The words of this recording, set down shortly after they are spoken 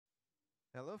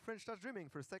Hello, French Touch Dreaming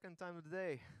for the second time of the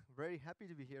day. Very happy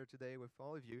to be here today with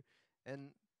all of you.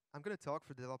 And I'm going to talk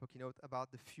for the Developer Keynote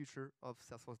about the future of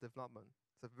Salesforce development.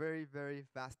 It's a very, very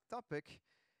vast topic,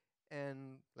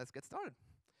 and let's get started.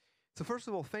 So first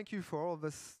of all, thank you for all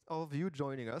of you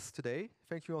joining us today.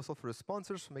 Thank you also for the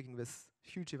sponsors for making this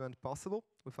huge event possible.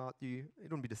 Without you, it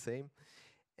wouldn't be the same.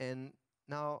 And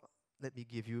now let me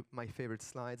give you my favorite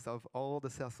slides of all the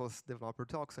Salesforce developer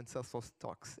talks and Salesforce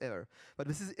talks ever. But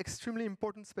this is extremely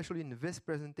important, especially in this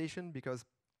presentation, because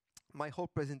my whole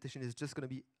presentation is just going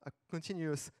to be a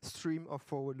continuous stream of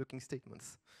forward-looking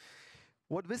statements.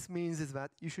 What this means is that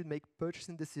you should make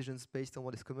purchasing decisions based on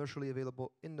what is commercially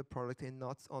available in the product and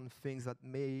not on things that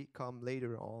may come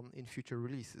later on in future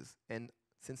releases. And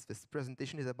since this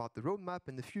presentation is about the roadmap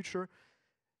in the future,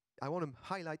 I want to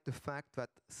highlight the fact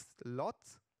that a lot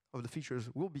of the features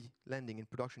will be landing in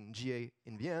production in GA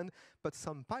in the end, but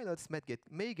some pilots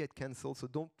may get cancelled, so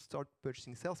don't start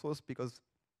purchasing Salesforce because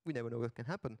we never know what can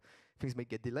happen. Things may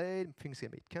get delayed, things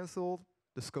get cancelled,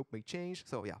 the scope may change,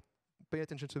 so yeah, pay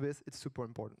attention to this, it's super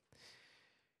important.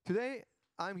 Today,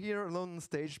 I'm here alone on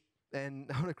stage, and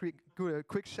I want to do a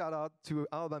quick shout out to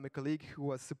Alba, my colleague, who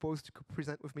was supposed to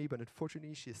present with me, but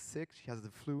unfortunately she is sick, she has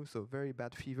the flu, so very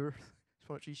bad fever.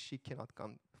 Unfortunately, she cannot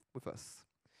come with us.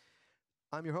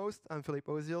 I'm your host, I'm Philippe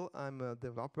Ozil. I'm a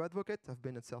developer advocate. I've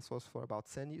been at Salesforce for about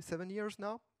 7 years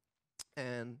now.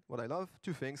 And what I love,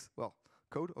 two things. Well,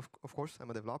 code, of course, I'm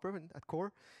a developer at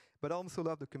core, but I also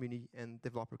love the community and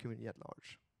developer community at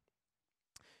large.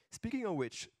 Speaking of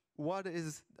which, what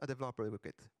is a developer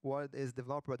advocate? What is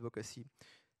developer advocacy?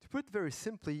 To put it very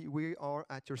simply, we are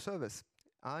at your service.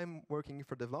 I'm working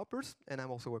for developers, and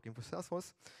I'm also working for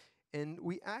Salesforce. And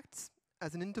we act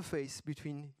as an interface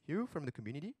between you from the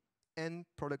community and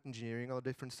product engineering or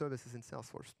different services in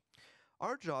Salesforce.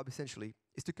 Our job, essentially,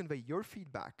 is to convey your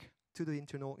feedback to the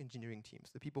internal engineering teams,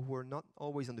 the people who are not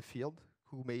always on the field,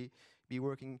 who may be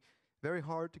working very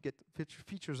hard to get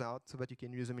features out so that you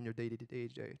can use them in your day-to-day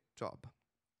job.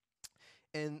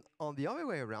 And on the other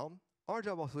way around, our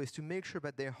job also is to make sure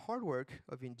that their hard work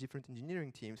of in different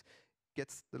engineering teams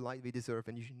gets the light they deserve,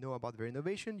 and you should know about their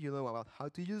innovation, you know about how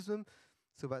to use them,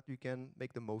 so that you can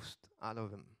make the most out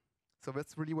of them. So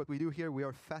that's really what we do here. We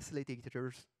are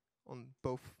facilitators on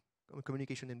both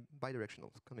communication and bidirectional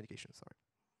communication, sorry.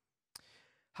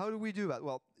 How do we do that?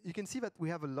 Well, you can see that we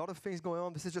have a lot of things going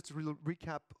on. This is just a real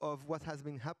recap of what has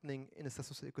been happening in the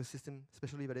Salesforce ecosystem,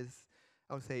 especially that is,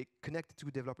 I would say, connected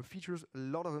to developer features. A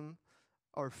lot of them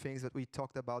are things that we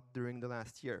talked about during the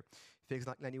last year. Things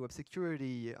like landing web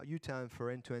security, UTM for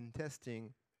end-to-end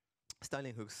testing,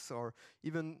 styling hooks, or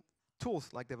even tools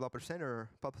like Developer Center,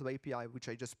 Pop-up API, which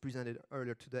I just presented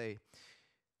earlier today.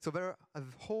 So there are a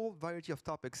whole variety of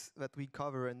topics that we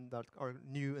cover and that are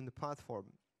new in the platform.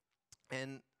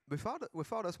 And without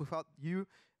us, without you,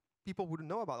 people wouldn't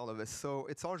know about all of this. So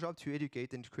it's our job to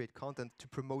educate and to create content to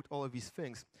promote all of these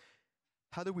things.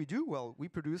 How do we do? Well, we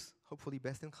produce, hopefully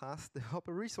best-in-class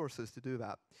developer resources to do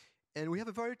that. And we have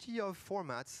a variety of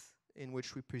formats in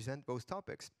which we present those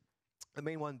topics. The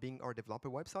main one being our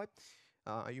developer website.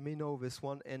 You may know this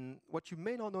one, and what you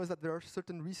may not know is that there are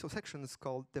certain resource sections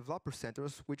called developer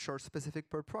centers, which are specific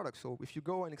per product. So if you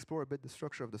go and explore a bit the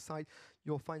structure of the site,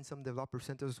 you'll find some developer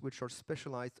centers which are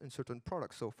specialized in certain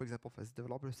products. So for example, there's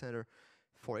developer center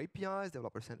for APIs,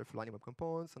 developer center for Lightning Web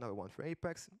Components, another one for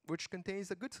Apex, which contains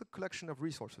a good collection of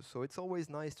resources. So it's always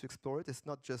nice to explore it. It's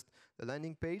not just the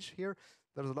landing page here.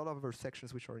 There's a lot of other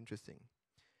sections which are interesting.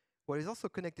 What is also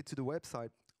connected to the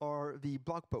website are the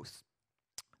blog posts.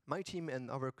 My team and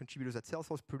other contributors at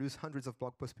Salesforce produce hundreds of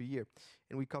blog posts per year,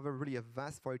 and we cover really a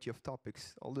vast variety of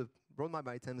topics. All the roadmap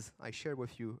items I shared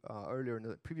with you earlier in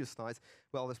the previous slides,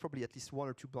 well, there's probably at least 1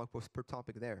 or 2 blog posts per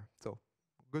topic there. So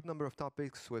good number of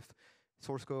topics with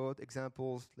source code,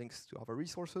 examples, links to other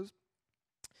resources.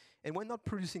 And when not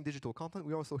producing digital content,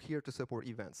 we're also here to support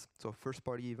events. So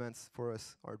first-party events for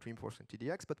us are Dreamforce and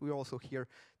TDX, but we're also here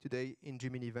today in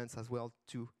Dreaming events as well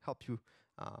to help you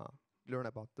learn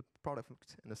about the product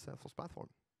and the Salesforce platform.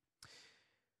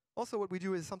 Also, what we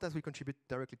do is sometimes we contribute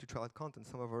directly to trial content.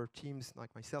 Some of our teams, like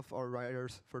myself, are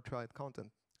writers for trial content.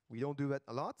 We don't do that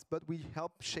a lot, but we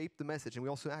help shape the message, and we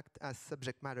also act as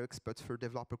subject matter experts for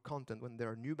developer content. When there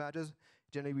are new badges,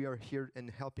 generally we are here and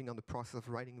helping on the process of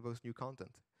writing those new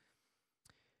content.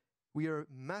 We are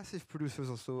massive producers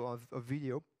also of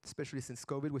video, especially since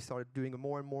COVID. We started doing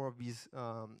more and more of these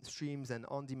streams and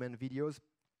on-demand videos.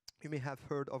 You may have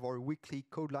heard of our weekly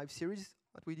Code Live series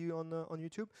that we do on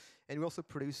YouTube. And we also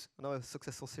produce another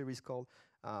successful series called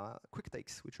Quick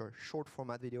Takes, which are short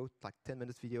format video, like 10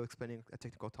 minutes video explaining a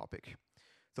technical topic.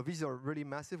 So these are really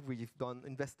massive. We've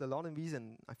invested a lot in these,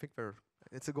 and I think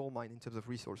it's a gold mine in terms of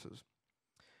resources.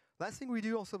 Last thing we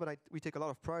do also that we take a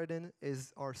lot of pride in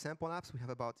is our sample apps. We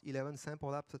have about 11 sample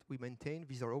apps that we maintain.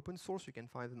 These are open source. You can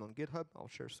find them on GitHub. I'll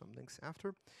share some links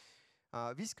after.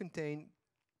 These contain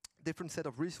different set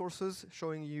of resources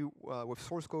showing you with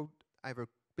source code either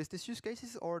business use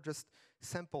cases or just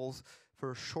samples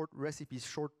for short recipes,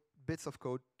 short bits of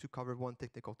code to cover one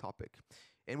technical topic.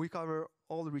 And we cover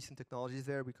all the recent technologies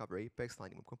there. We cover Apex,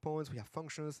 Lightning Web Components, we have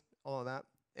functions, all of that.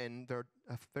 And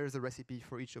there's a recipe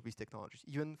for each of these technologies,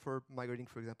 even for migrating,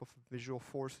 for example, from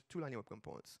Visualforce to Lightning Web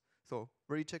Components. So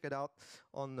really check it out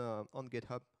on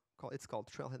GitHub. It's called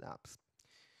Trailhead Apps.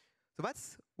 So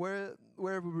that's where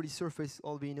we really surface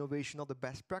all the innovation, all the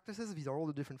best practices. These are all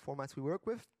the different formats we work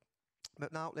with.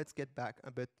 But now let's get back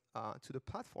a bit to the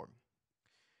platform.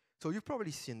 So you've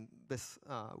probably seen this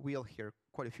wheel here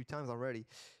quite a few times already.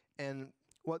 And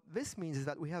what this means is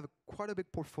that we have quite a big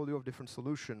portfolio of different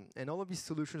solutions. And all of these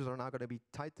solutions are now going to be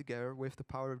tied together with the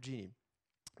power of Genie.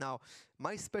 Now,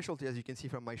 my specialty, as you can see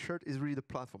from my shirt, is really the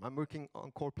platform. I'm working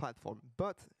on core platform.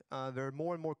 But there are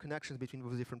more and more connections between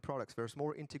those different products. There's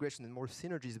more integration and more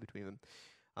synergies between them.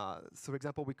 So for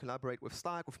example, we collaborate with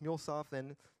Slack, with MuleSoft,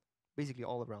 and basically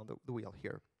all around the wheel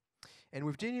here. And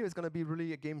with Genie, it's going to be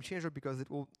really a game changer because it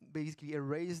will basically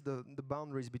erase the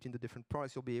boundaries between the different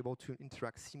products. You'll be able to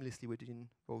interact seamlessly within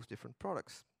those different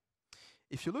products.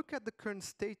 If you look at the current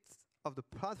state of the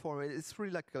platform, it's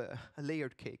really like a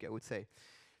layered cake, I would say.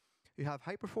 You have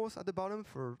Hyperforce at the bottom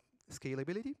for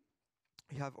scalability.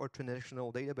 You have our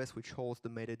traditional database, which holds the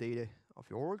metadata of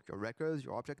your org, your records,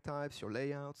 your object types, your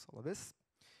layouts, all of this.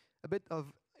 A bit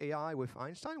of AI with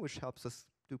Einstein, which helps us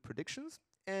do predictions,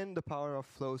 and the power of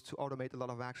flows to automate a lot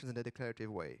of actions in a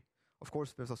declarative way. Of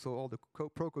course, there's also all the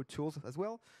pro-code tools as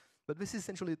well, but this is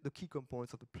essentially the key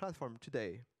components of the platform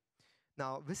today.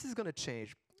 Now, this is going to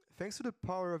change. Thanks to the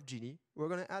power of Genie, we're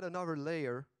going to add another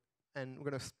layer, and we're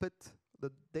going to split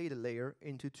the data layer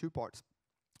into two parts.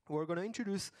 We're going to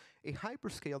introduce a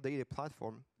hyperscale data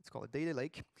platform. It's called a data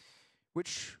lake,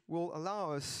 which will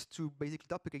allow us to basically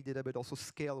duplicate data, but also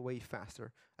scale way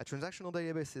faster. A transactional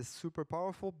database is super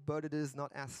powerful, but it is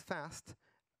not as fast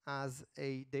as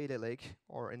a data lake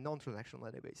or a non-transactional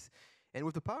database. And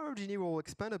with the power of Genie, we'll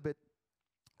expand a bit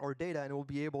our data, and we'll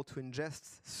be able to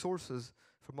ingest sources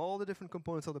from all the different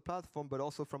components of the platform, but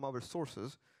also from other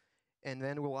sources. And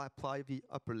then we'll apply the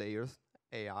upper layers,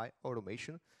 AI,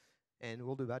 automation, and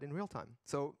we'll do that in real time.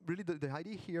 So really, the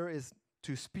idea here is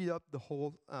to speed up the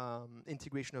whole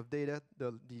integration of data,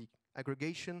 the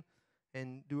aggregation,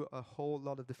 and do a whole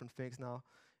lot of different things now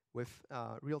with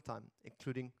real time,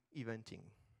 including eventing.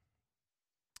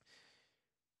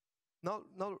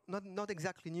 Not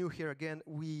exactly new here. Again,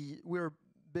 we're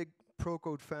big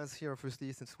pro-code fans here,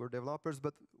 obviously, since we're developers,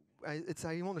 but I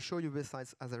want to show you this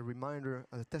as a reminder,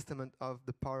 as a testament of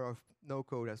the power of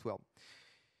no-code as well.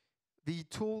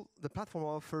 The platform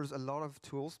offers a lot of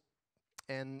tools,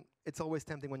 and it's always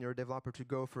tempting when you're a developer to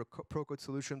go for a pro-code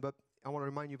solution, but I want to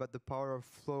remind you that the power of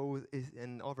flow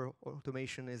and other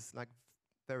automation is like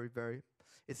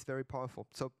it's very powerful.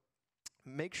 So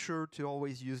make sure to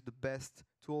always use the best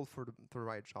tool for the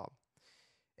right job.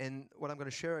 And what I'm going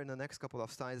to share in the next couple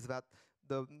of slides is that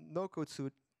the no-code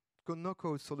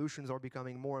solutions are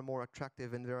becoming more and more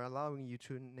attractive, and they're allowing you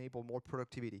to enable more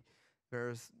productivity.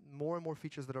 There's more and more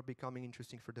features that are becoming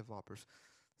interesting for developers.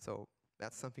 So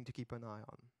that's something to keep an eye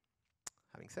on.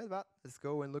 Having said that, let's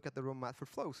go and look at the roadmap for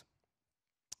flows.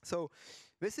 So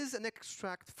this is an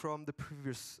extract from the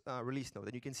previous release note,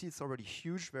 and you can see it's already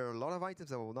huge. There are a lot of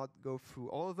items. I will not go through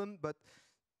all of them, but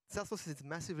Salesforce is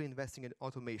massively investing in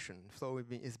automation. Flow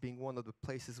is being one of the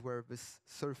places where this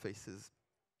surfaces.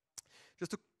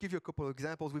 Just to give you a couple of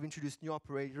examples, we've introduced new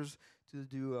operators to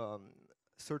do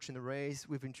search in arrays.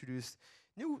 We've introduced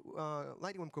new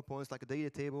Lightning Web components like a data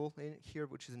table in here,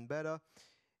 which is in beta.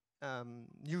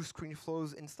 New screen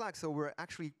flows in Slack. So we're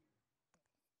actually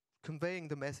conveying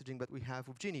the messaging that we have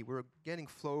with Genie. We're getting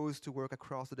flows to work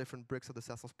across the different bricks of the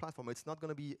Salesforce platform. It's not going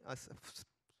to be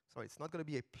it's not going to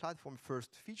be a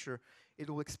platform-first feature. It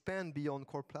will expand beyond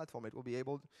core platform. It will be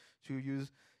able to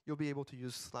use. You'll be able to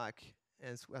use Slack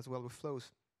as well with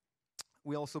flows.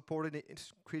 We also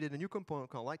created a new component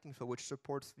called Lightning Flow, which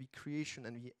supports the creation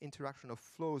and the interaction of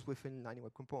flows within Lightning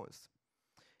Web Components.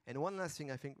 And one last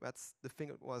thing, I think that's the thing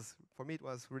that was, for me, it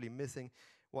was really missing,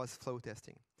 was flow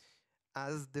testing.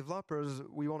 As developers,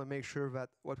 we want to make sure that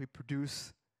what we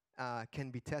produce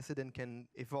can be tested and can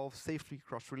evolve safely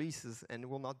across releases and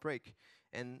will not break.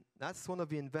 And that's one of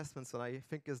the investments that I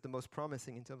think is the most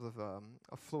promising in terms of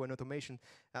flow and automation.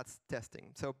 That's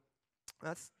testing. So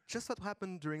That's just what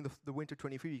happened during the winter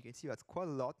 23. You can see that's quite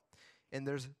a lot, and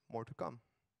there's more to come.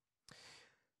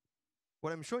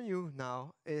 What I'm showing you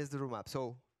now is the roadmap.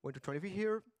 So winter 23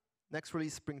 here, next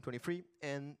release spring 23,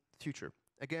 and future.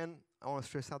 Again, I want to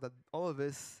stress out that all of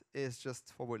this is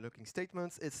just forward-looking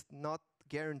statements. It's not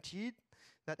guaranteed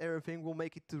that everything will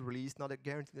make it to release, not a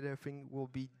guarantee that everything will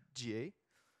be GA,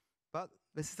 but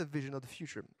this is a vision of the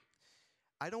future.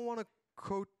 I don't want to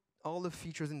quote all the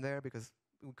features in there because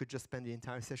we could just spend the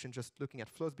entire session just looking at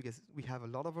flows because we have a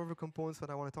lot of other components that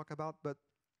I want to talk about, but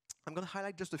I'm going to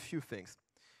highlight just a few things.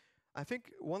 I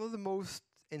think one of the most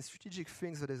and strategic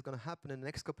things that is going to happen in the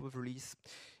next couple of releases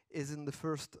is in the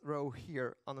first row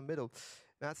here on the middle.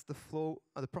 That's the flow,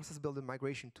 the process builder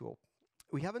migration tool.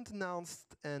 We haven't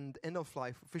announced an end of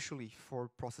life officially for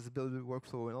process builder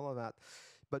workflow and all of that,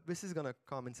 but this is going to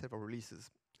come in several releases.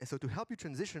 And so to help you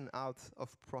transition out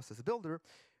of process builder,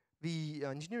 the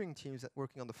engineering teams that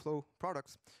working on the flow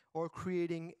products are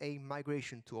creating a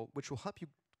migration tool, which will help you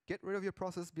get rid of your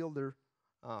process builder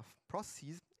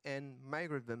processes and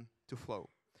migrate them to flow.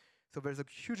 So there's a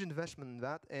huge investment in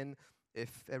that, and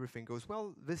if everything goes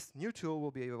well, this new tool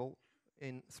will be available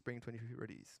in spring 23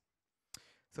 release.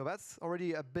 So that's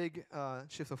already a big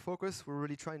shift of focus. We're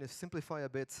really trying to simplify a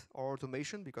bit our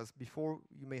automation, because before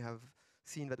you may have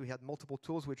seen that we had multiple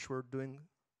tools which were doing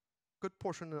good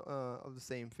portion of the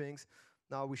same things.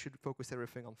 Now we should focus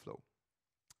everything on flow.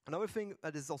 Another thing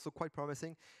that is also quite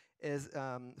promising is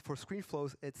for screen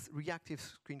flows, it's reactive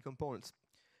screen components.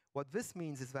 What this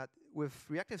means is that with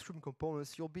reactive screen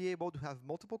components, you'll be able to have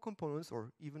multiple components,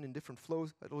 or even in different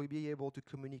flows, that will be able to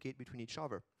communicate between each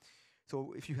other.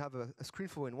 So if you have a screen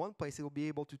flow in one place, it will be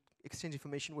able to exchange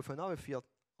information with another field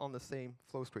on the same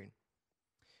flow screen.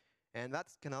 And that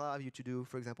can allow you to do,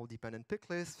 for example, dependent pick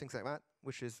lists, things like that,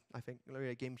 which is, I think, really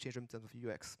a game changer in terms of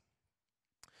UX.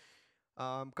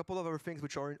 A couple of other things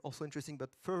which are also interesting, but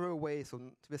further away, so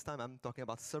this time I'm talking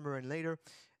about summer and later.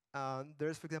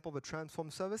 There's, for example, the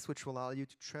transform service, which will allow you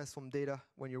to transform data.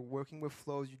 When you're working with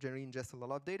flows, you generally ingest a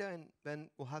lot of data, and then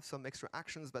we'll have some extra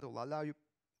actions that will allow you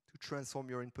to transform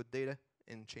your input data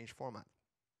and change format.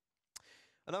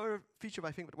 Another feature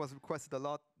I think that was requested a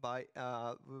lot by,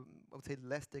 I would say,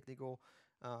 less technical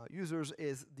users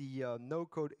is the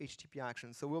no-code HTTP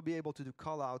actions. So we'll be able to do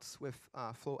callouts with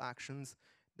flow actions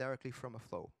directly from a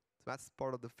flow. So that's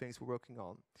part of the things we're working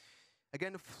on.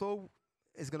 Again, flow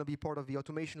is going to be part of the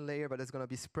automation layer, but it's going to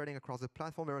be spreading across the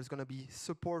platform. There is going to be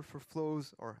support for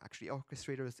flows, or actually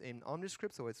orchestrators in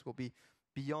OmniScript, so it will be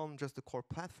beyond just the core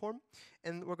platform.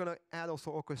 And we're going to add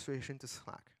also orchestration to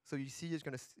Slack. So you see it's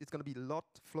going to be a lot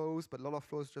of flows, but a lot of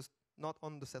flows just not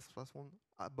on the Salesforce platform,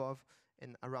 above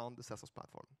and around the Salesforce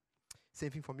platform. Same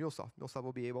thing for MuleSoft. MuleSoft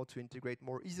will be able to integrate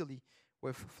more easily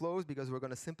with flows, because we're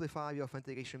going to simplify the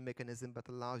authentication mechanism that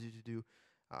allows you to do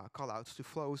callouts to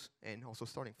flows and also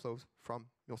starting flows from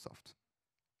MuleSoft.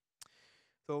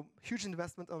 So huge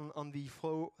investment on the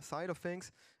flow side of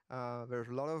things. There's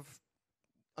a lot of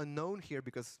unknown here,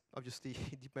 because obviously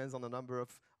it depends on a number of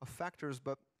factors,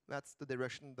 but that's the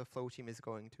direction the flow team is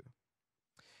going to.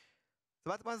 So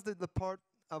that was the part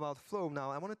about flow. Now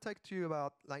I want to talk to you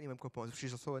about Lightning Web Components, which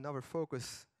is also another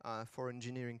focus for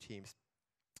engineering teams.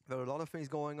 There are a lot of things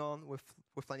going on with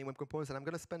Lightning Web Components, and I'm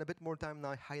going to spend a bit more time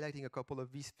now highlighting a couple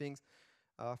of these things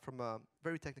from a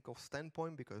very technical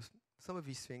standpoint, because some of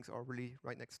these things are really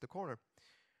right next to the corner.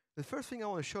 The first thing I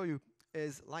want to show you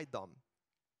is LightDOM.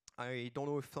 I don't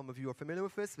know if some of you are familiar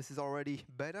with this. This is already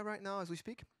beta right now as we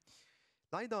speak.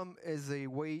 LightDOM is a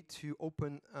way to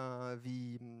open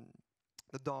the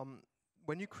DOM.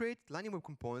 When you create Lightning Web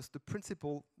Components, the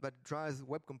principle that drives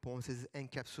web components is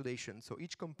encapsulation. So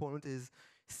each component is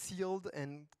sealed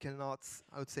and cannot,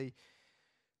 I would say,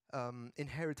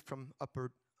 inherit from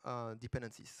upper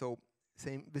dependencies. So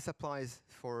this applies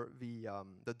for the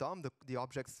DOM, the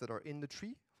objects that are in the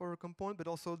tree for a component, but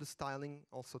also the styling,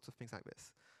 all sorts of things like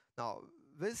this. Now,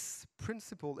 this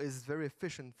principle is very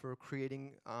efficient for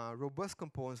creating robust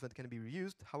components that can be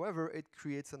reused. However, it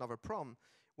creates another problem.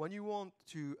 When you want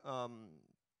to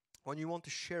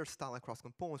share style across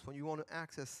components, when you want to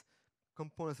access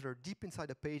components that are deep inside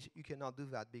the page, you cannot do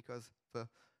that, because the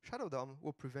shadow DOM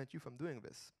will prevent you from doing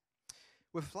this.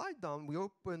 With LightDOM, we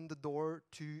open the door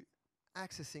to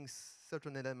accessing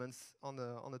certain elements on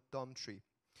the DOM tree.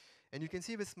 And you can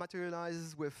see this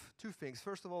materializes with two things.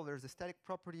 First of all, there's a static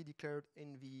property declared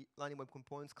in the Lightning Web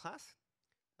Components class,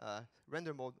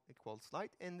 render mode equals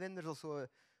light, and then there's also an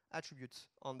attribute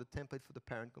on the template for the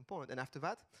parent component. And after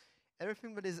that,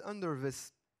 everything that is under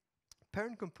this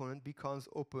parent component becomes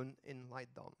open in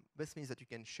LightDOM. This means that you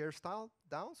can share style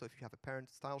down. So if you have a parent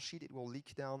style sheet, it will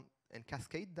leak down and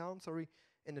cascade down,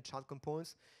 in the child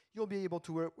components. You'll be able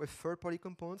to work with third-party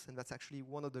components, and that's actually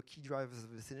one of the key drivers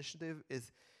of this initiative,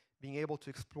 is being able to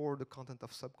explore the content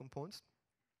of subcomponents,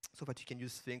 so that you can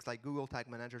use things like Google Tag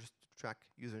Managers to track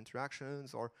user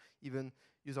interactions, or even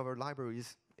use other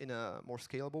libraries in a more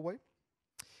scalable way.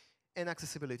 And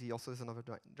accessibility also is another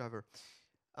driver,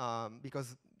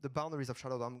 because the boundaries of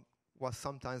Shadow DOM was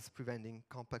sometimes preventing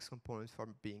complex components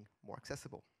from being more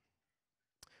accessible.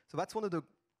 So that's one of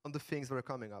the things that are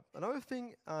coming up. Another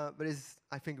thing that is,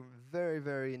 I think, very,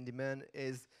 very in demand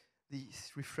is the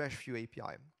Refresh View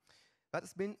API.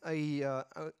 That's been an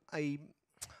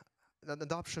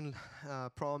adoption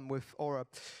problem with Aura.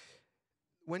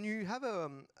 When you have a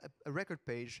record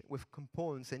page with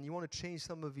components and you want to change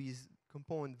some of these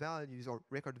component values or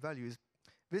record values,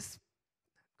 this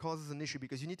causes an issue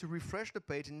because you need to refresh the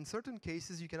page, and in certain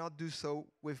cases you cannot do so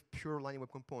with pure Lightning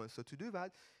Web Components. So to do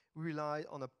that, we rely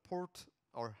on a port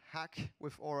or hack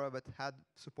with Aura that had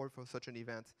support for such an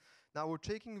event. Now we're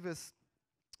taking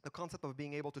the concept of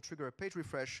being able to trigger a page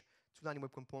refresh to Lightning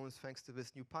Web Components thanks to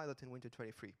this new pilot in Winter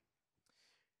 23.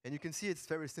 And you can see it's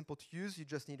very simple to use. You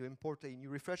just need to import a new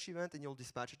refresh event, and you'll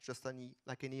dispatch it just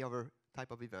like any other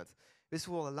type of event. This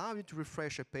will allow you to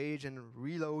refresh a page and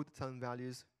reload some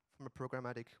values from a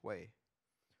programmatic way.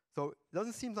 So it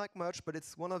doesn't seem like much, but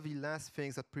it's one of the last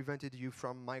things that prevented you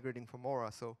from migrating from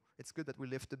Aura. So it's good that we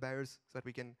lift the barriers so that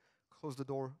we can close the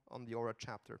door on the Aura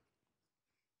chapter.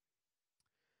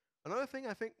 Another thing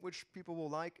I think which people will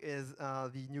like is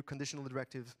the new conditional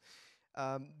directives.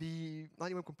 The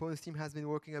Lightning Web Components team has been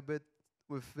working a bit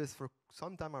with this for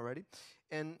some time already.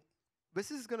 And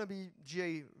this is going to be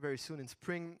GA very soon in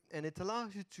spring, and it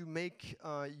allows you to make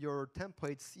your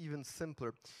templates even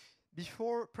simpler.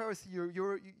 Before, previously,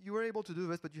 you were able to do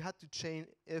this, but you had to chain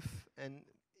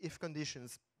if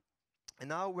conditions. And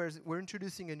now we're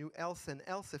introducing a new else and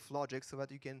else if logic so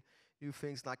that you can do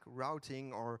things like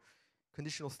routing or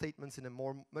conditional statements in a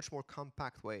much more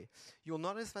compact way. You'll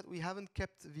notice that we haven't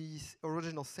kept the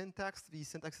original syntax. The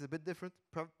syntax is a bit different.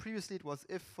 Previously, it was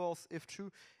if false, if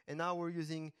true, and now we're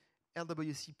using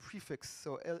LWC prefix.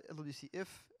 So LWC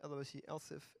if, LWC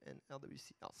else if, and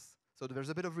LWC else. So there's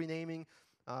a bit of renaming.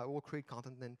 We'll create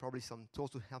content and probably some tools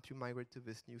to help you migrate to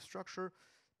this new structure.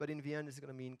 But in the end, it's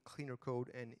going to mean cleaner code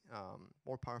and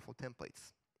more powerful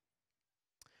templates.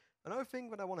 Another thing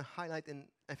that I want to highlight, and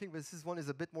I think this one is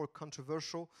a bit more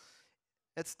controversial,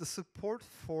 it's the support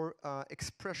for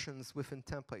expressions within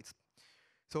templates.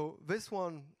 So this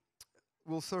one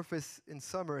will surface in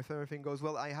summer if everything goes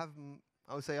well. I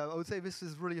would say this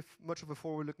is really much of a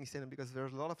forward-looking statement because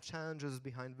there's a lot of challenges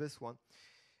behind this one.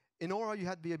 In Aura, you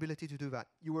had the ability to do that.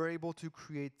 You were able to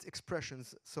create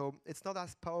expressions. So it's not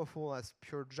as powerful as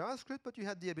pure JavaScript, but you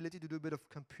had the ability to do a bit of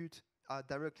compute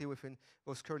directly within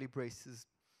those curly braces.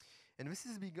 And this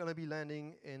is going to be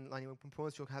landing in Lightning Web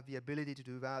Components. You'll have the ability to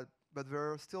do that, but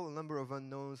there are still a number of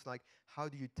unknowns, like how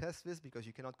do you test this, because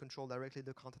you cannot control directly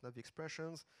the content of the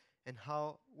expressions, and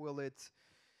how will it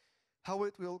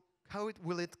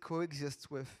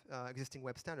coexist with existing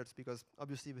web standards, because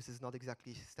obviously this is not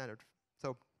exactly standard.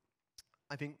 So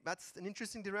I think that's an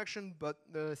interesting direction, but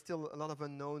there's still a lot of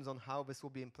unknowns on how this will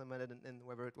be implemented and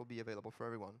whether it will be available for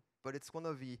everyone. But it's one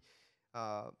of the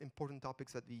important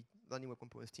topics that the Lightning Web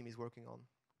Components team is working on.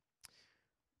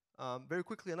 Very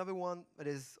quickly, another one that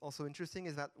is also interesting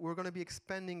is that we're going to be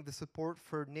expanding the support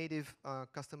for native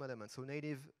custom elements, so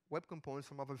native web components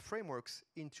from other frameworks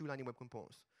into Lightning Web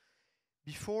Components.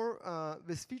 Before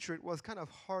this feature, it was kind of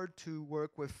hard to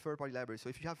work with third-party libraries. So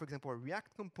if you have, for example, a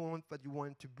React component that you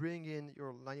wanted to bring in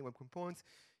your Lightning Web Components,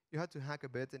 you had to hack a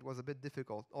bit. It was a bit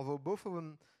difficult, although both of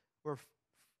them were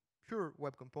pure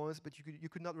web components, but you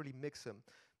could not really mix them.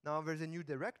 Now there's a new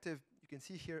directive. You can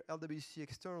see here LWC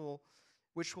external,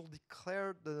 which will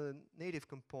declare the native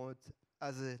component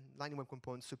as a Lightning Web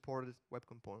Component supported web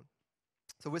component.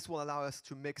 So this will allow us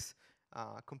to mix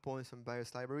components from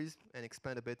various libraries and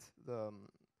expand a bit the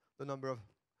number of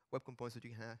web components that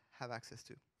you can have access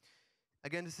to.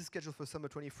 Again, this is scheduled for summer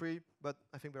 23, but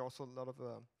I think there are also a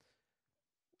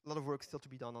lot of work still to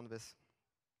be done on this.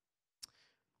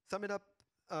 Sum it up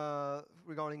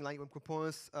regarding Lightning Web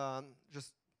Components,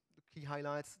 just the key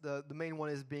highlights. The main one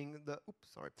is being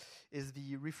is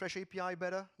the Refresh API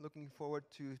beta. Looking forward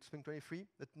to Spring 23,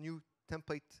 that new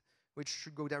template which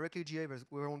should go directly GA.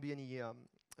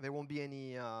 There won't be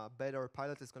any beta or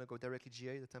pilot. It's going to go directly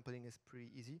GA. The templating is pretty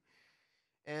easy.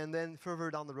 And then further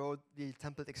down the road, the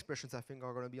template expressions, I think,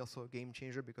 are going to be also a game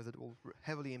changer because it will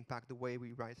heavily impact the way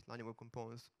we write Lightning Web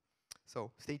Components.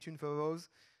 So stay tuned for those.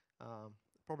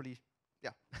 Probably,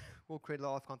 yeah, we'll create a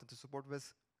lot of content to support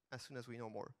this as soon as we know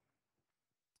more.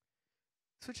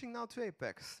 Switching now to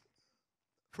Apex.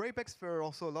 For Apex, there are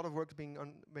also a lot of work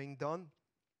being done.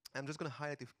 I'm just going to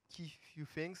highlight a key few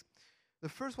things. The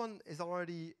first one is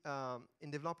already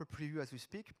in developer preview as we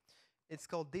speak. It's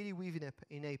called Data Weave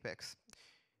in Apex.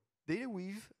 Data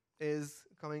Weave is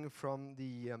coming from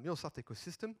the MuleSoft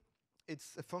ecosystem.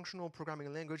 It's a functional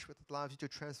programming language that allows you to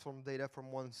transform data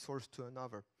from one source to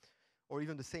another, or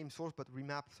even the same source but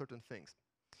remap certain things.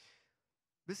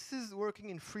 This is working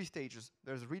in 3 stages.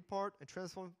 There's a read part, a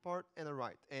transform part, and a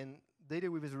write. And Data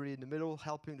Weave is really in the middle,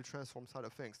 helping the transform side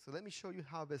of things. So let me show you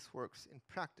how this works in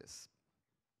practice.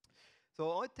 So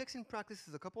all it takes in practice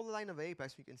is a couple of lines of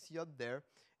Apex you can see up there,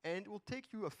 and it will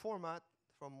take you a format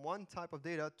from one type of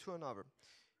data to another.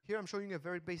 Here I'm showing you a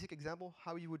very basic example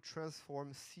how you would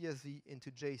transform CSV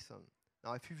into JSON.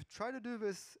 Now if you try to do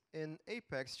this in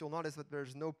Apex, you'll notice that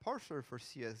there's no parser for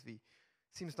CSV.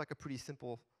 Seems like a pretty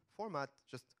simple format,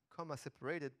 just comma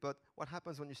separated, but what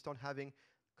happens when you start having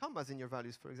commas in your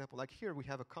values? For example, like here we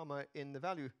have a comma in the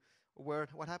value,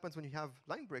 what happens when you have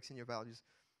line breaks in your values?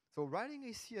 So writing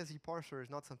a CSV parser is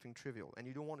not something trivial, and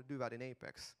you don't want to do that in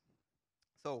Apex.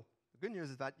 So the good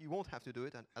news is that you won't have to do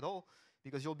it at all,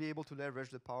 because you'll be able to leverage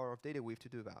the power of Data Weave to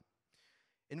do that.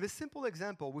 In this simple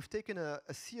example, we've taken a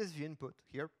CSV input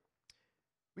here.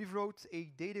 We've wrote a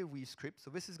Data Weave script,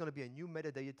 so this is going to be a new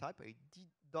metadata type, a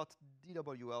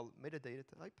d.dwl metadata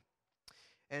type.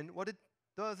 And what it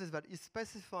does is that it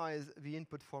specifies the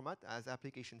input format as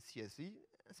application CSV,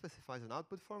 and specifies an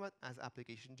output format as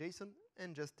application JSON,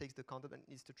 and just takes the content and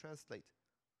needs to translate.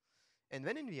 And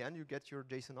then in the end, you get your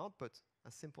JSON output,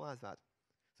 as simple as that.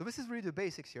 So this is really the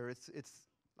basics here. It's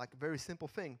like a very simple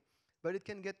thing, but it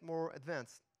can get more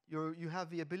advanced. You have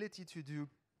the ability to do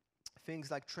things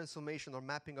like transformation or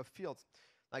mapping of fields.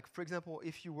 Like, for example,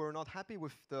 if you were not happy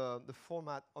with the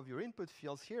format of your input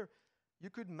fields here, you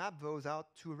could map those out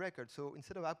to a record. So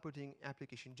instead of outputting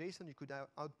application JSON, you could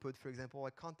output, for example,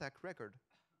 a contact record.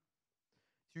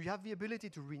 So you have the ability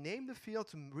to rename the field,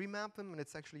 to remap them, and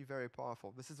it's actually very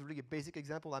powerful. This is a really basic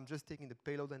example. I'm just taking the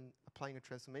payload and applying a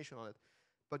transformation on it.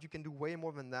 But you can do way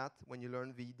more than that when you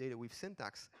learn the Data Weave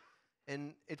syntax.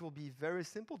 And it will be very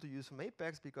simple to use from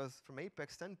Apex, because from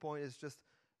Apex standpoint, it's just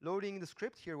loading the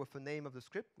script here with the name of the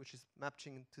script, which is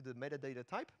matching to the metadata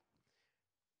type,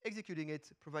 executing it,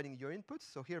 providing your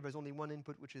inputs. So here there's only one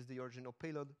input, which is the original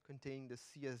payload containing the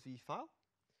CSV file,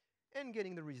 and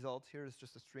getting the result. Here is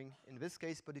just a string in this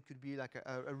case, but it could be like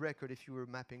a record if you were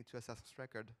mapping to a Salesforce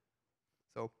record.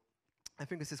 So I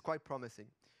think this is quite promising.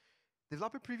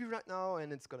 Developer preview right now,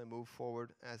 and it's going to move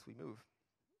forward as we move.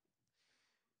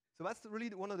 So that's really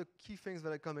one of the key things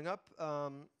that are coming up.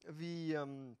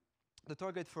 The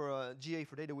target for GA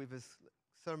for Data Weave is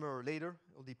summer or later.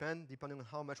 It will depend, depending on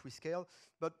how much we scale.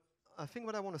 But I think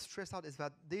what I want to stress out is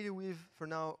that Data Weave for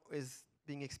now is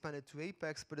being expanded to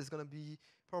Apex, but it's going to be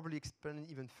probably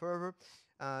expanded even further.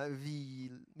 The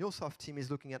MuleSoft team is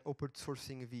looking at open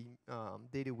sourcing the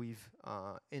Data Weave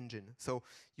engine. So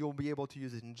you'll be able to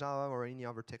use it in Java or any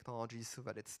other technologies, so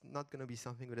that it's not going to be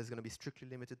something that is going to be strictly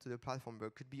limited to the platform, but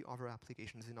it could be other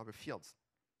applications in other fields.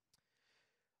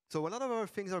 So a lot of other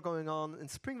things are going on. In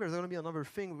Spring, there's going to be another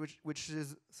thing which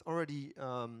is already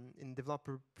in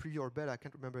developer preview or beta. I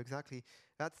can't remember exactly.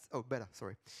 Beta,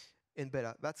 sorry. In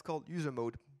beta. That's called user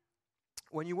mode.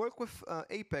 When you work with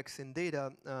Apex in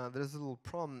data, there's a little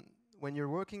problem. When you're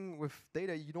working with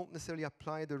data, you don't necessarily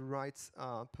apply the right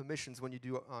permissions when you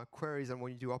do queries and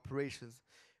when you do operations.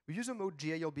 With user mode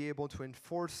GA, you'll be able to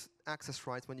enforce access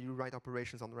rights when you write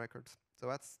operations on records. So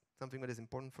that's something that is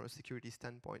important from a security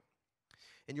standpoint.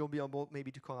 And you'll be able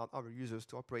maybe to call out other users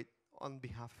to operate on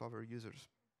behalf of other users.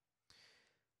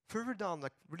 Further down,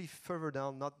 like really further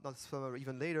down, not further,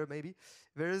 even later maybe,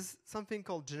 there is something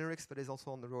called generics that is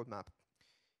also on the roadmap.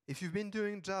 If you've been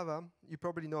doing Java, you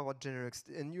probably know about generics,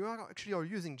 and you are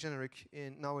using generic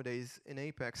nowadays in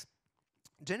Apex.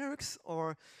 Generics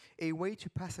are a way to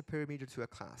pass a parameter to a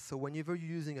class. So whenever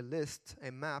you're using a list,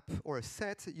 a map, or a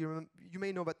set, you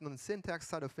may know that on the syntax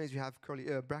side of things, you have curly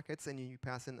brackets, and you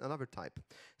pass in another type.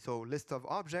 So list of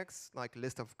objects, like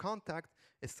list of contact,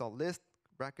 it's called list,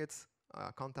 brackets,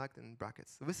 contact, and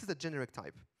brackets. So this is a generic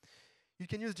type. You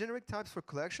can use generic types for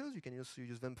collections. You can also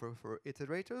use them for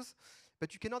iterators.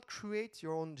 But you cannot create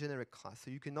your own generic class. So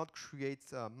you cannot create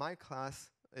my class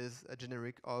is a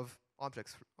generic of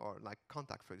objects, or like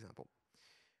contact, for example.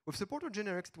 With support of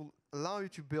generics, it will allow you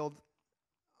to build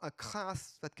a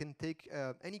class that can take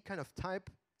any kind of type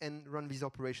and run these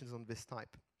operations on this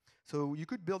type. So you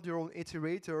could build your own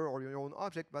iterator or your own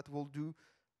object that will do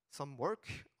some work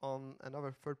on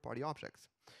another third-party object.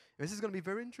 And this is going to be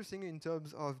very interesting in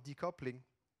terms of decoupling,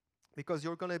 because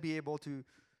you're going to be able to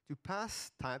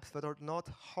pass types that are not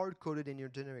hard-coded in your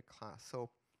generic class. So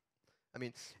I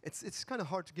mean, it's kind of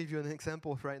hard to give you an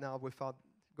example right now without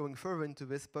going further into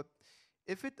this, but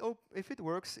if it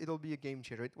works, it'll be a game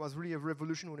changer. It was really a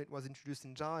revolution when it was introduced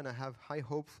in Java, and I have high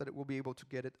hopes that it will be able to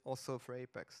get it also for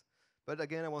Apex. But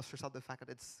again, I want to stress out the fact that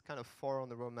it's kind of far on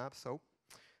the roadmap, so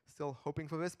still hoping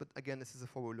for this, but again, this is a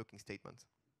forward-looking statement.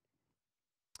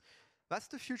 That's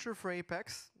the future for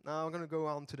Apex. Now I'm going to go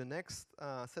on to the next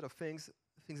set of things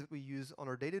that we use on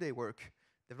our day-to-day work,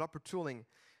 developer tooling.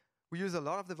 We use a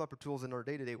lot of developer tools in our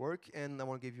day-to-day work, and I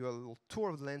want to give you a little tour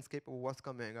of the landscape of what's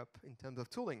coming up in terms of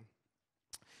tooling.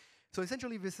 So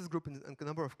essentially, this is grouped in a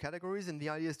number of categories, and the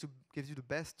idea is to give you the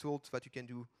best tools so that you can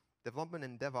do development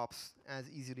and DevOps as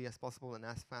easily as possible and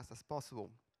as fast as possible.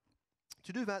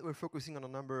 To do that, we're focusing on a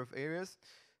number of areas.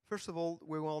 First of all,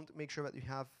 we want to make sure that you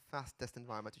have fast test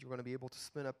environments. You're going to be able to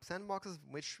spin up sandboxes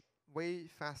way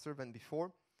faster than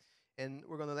before. And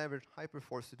we're going to leverage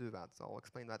Hyperforce to do that. So I'll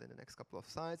explain that in the next couple of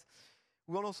slides.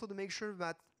 We want also to make sure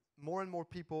that more and more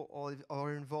people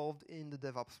are involved in the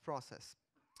DevOps process.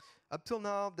 Up till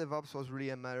now, DevOps was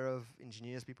really a matter of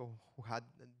engineers, people who had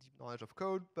a deep knowledge of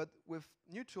code. But with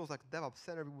new tools like DevOps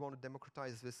Center, we want to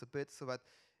democratize this a bit so that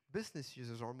business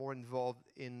users are more involved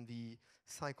in the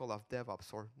cycle of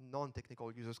DevOps, or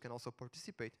non-technical users can also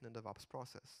participate in the DevOps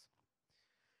process.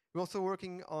 We're also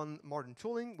working on modern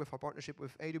tooling. With our partnership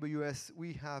with AWS,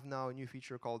 we have now a new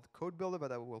feature called Code Builder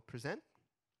that I will present,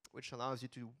 which allows you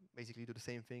to basically do the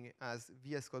same thing as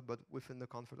VS Code, but within the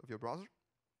comfort of your browser.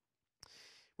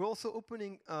 We're also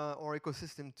opening our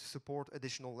ecosystem to support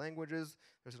additional languages.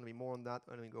 There's going to be more on that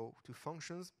when we go to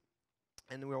functions.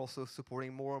 And we're also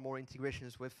supporting more and more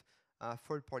integrations with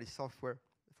third-party software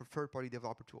for third-party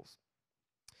developer tools.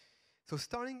 So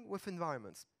starting with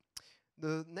environments.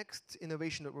 The next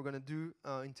innovation that we're going to do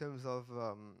in terms of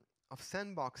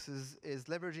sandboxes is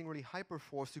leveraging really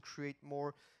Hyperforce to create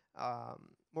more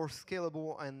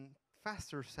scalable and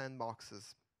faster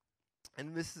sandboxes.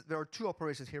 And there are two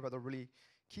operations here that are really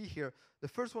key here. The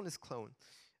first one is clone.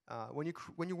 When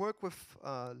you work with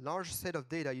a large set of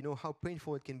data, you know how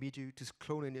painful it can be to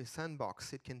clone in a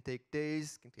sandbox. It can take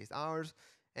days, it can take hours,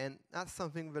 and that's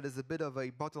something that is a bit of a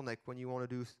bottleneck when you want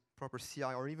to do proper CI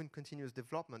or even continuous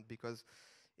development, because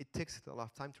it takes a lot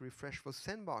of time to refresh those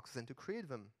sandboxes and to create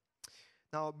them.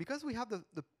 Now, because we have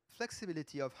the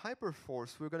flexibility of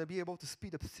Hyperforce, we're going to be able to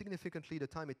speed up significantly the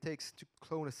time it takes to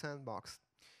clone a sandbox.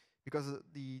 Because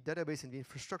the database and the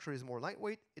infrastructure is more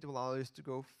lightweight, it will allow us to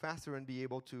go faster and be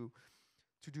able to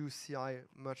do CI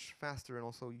much faster, and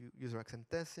also user acceptance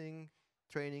testing,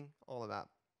 training, all of that.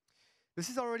 This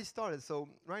is already started. So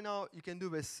right now, you can do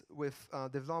this with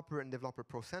Developer and Developer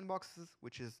Pro sandboxes,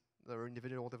 which is their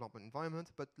individual development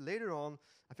environment. But later on,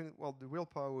 I think the real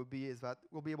power will be is that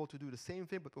we'll be able to do the same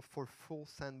thing, but for full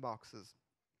sandboxes.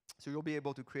 So you'll be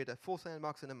able to create a full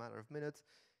sandbox in a matter of minutes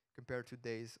compared to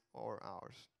days or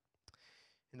hours.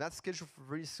 And that's scheduled for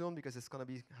very soon because it's going to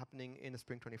be happening in the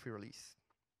Spring 23 release.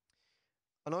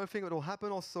 Another thing that will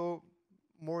happen also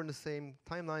more in the same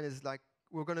timeline is like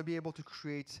we're going to be able to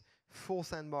create full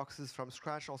sandboxes from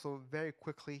scratch also very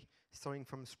quickly starting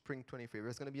from Spring 23.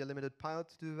 There's going to be a limited pilot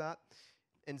to do that.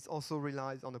 And it also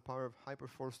relies on the power of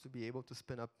Hyperforce to be able to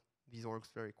spin up these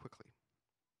orgs very quickly.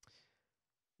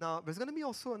 Now, there's going to be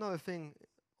also another thing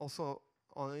also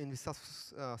in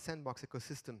the sandbox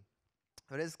ecosystem.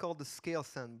 That is called the scale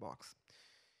sandbox.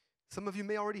 Some of you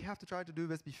may already have to try to do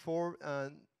this before.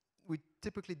 We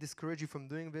typically discourage you from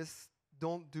doing this.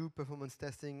 Don't do performance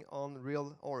testing on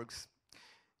real orgs.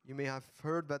 You may have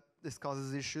heard that this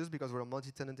causes issues because we're a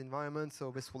multi-tenant environment,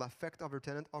 so this will affect other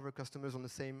customers on the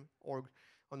same org,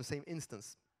 on the same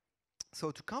instance.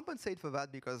 So to compensate for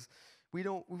that, because we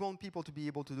want people to be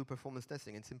able to do performance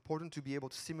testing, it's important to be able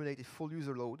to simulate a full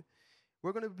user load.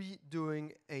 We're going to be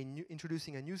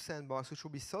introducing a new sandbox, which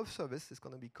will be self-service. It's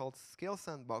going to be called Scale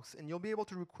Sandbox, and you'll be able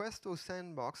to request those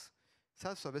sandbox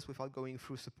self-service without going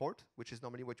through support, which is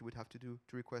normally what you would have to do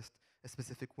to request a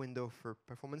specific window for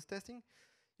performance testing.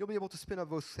 You'll be able to spin up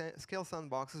those scale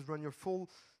sandboxes, run your full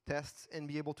tests, and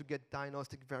be able to get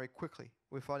diagnostic very quickly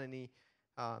without any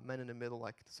man in the middle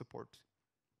like support.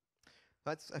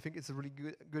 I think it's a really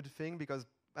good thing, because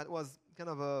that was kind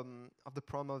of the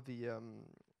problem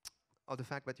of the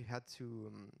fact that you had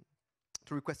to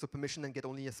request a permission and get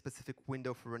only a specific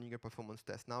window for running your performance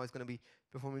test. Now it's going to be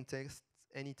performance tests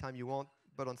anytime you want,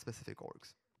 but on specific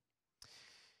orgs.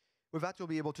 With that, you'll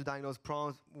be able to diagnose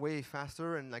problems way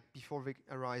faster and like before they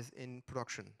arise in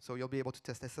production. So you'll be able to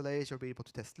test SLAs, you'll be able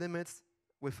to test limits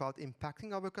without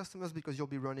impacting other customers, because you'll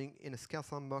be running in a scale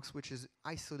sandbox which is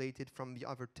isolated from the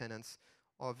other tenants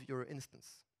of your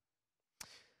instance.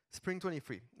 Spring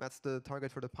 23, that's the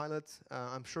target for the pilot.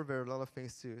 I'm sure there are a lot of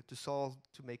things to solve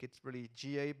to make it really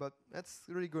GA, but that's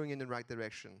really going in the right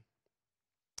direction.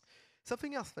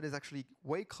 Something else that is actually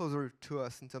way closer to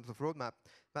us in terms of roadmap,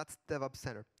 that's DevOps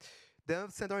Center.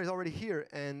 DevOps Center is already here,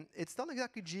 and it's not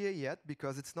exactly GA yet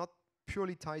because it's not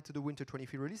purely tied to the Winter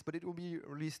 23 release, but it will be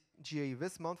released GA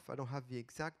this month. I don't have the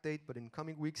exact date, but in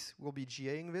coming weeks, we'll be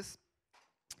GAing this.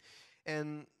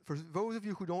 And for those of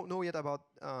you who don't know yet about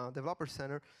DevOps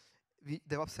Center,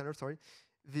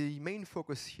 the main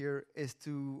focus here is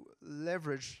to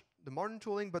leverage the modern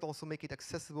tooling, but also make it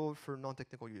accessible for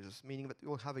non-technical users, meaning that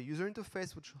you'll have a user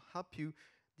interface which will help you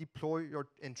deploy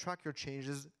and track your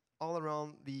changes all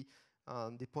around the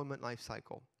deployment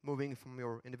lifecycle, moving from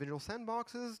your individual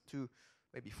sandboxes to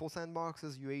maybe full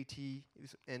sandboxes, UAT,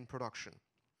 and production.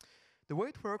 The way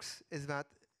it works is that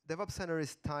DevOps Center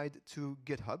is tied to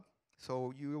GitHub.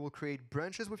 So you will create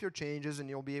branches with your changes, and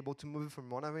you'll be able to move from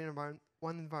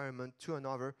one environment to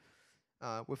another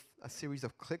with a series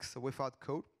of clicks, so without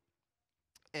code.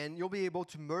 And you'll be able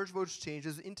to merge those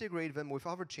changes, integrate them with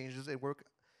other changes, and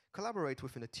collaborate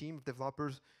within a team of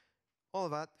developers, all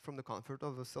of that from the comfort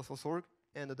of the Salesforce org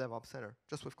and the DevOps Center,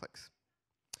 just with clicks.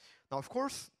 Now, of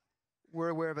course, we're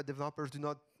aware that developers do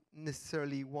not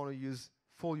necessarily want to use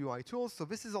full UI tools, so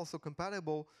this is also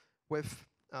compatible with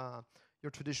your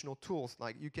traditional tools.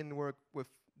 Like you can work with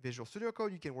Visual Studio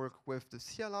Code, you can work with the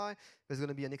CLI. There's going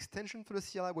to be an extension for the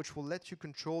CLI which will let you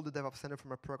control the DevOps Center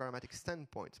from a programmatic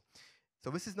standpoint. So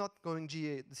this is not going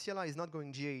GA, the CLI is not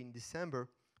going GA in December,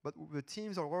 but the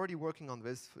teams are already working on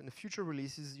this. In the future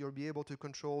releases, you'll be able to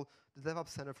control the DevOps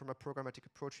Center from a programmatic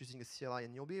approach using a CLI,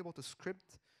 and you'll be able to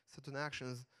script certain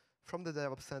actions from the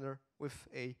DevOps Center with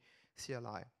a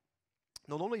CLI.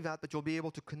 Not only that, but you'll be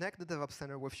able to connect the DevOps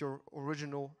Center with your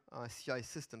original CI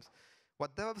systems.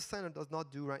 What DevOps Center does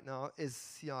not do right now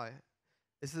is CI.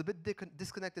 This is a bit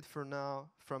disconnected for now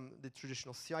from the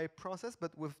traditional CI process,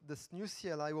 but with this new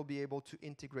CLI, we'll be able to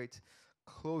integrate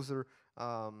closer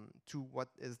to what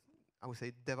is, I would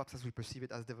say, DevOps as we perceive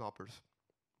it as developers.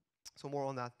 So more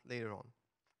on that later on.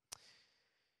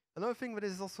 Another thing that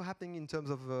is also happening in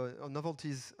terms of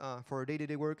novelties for our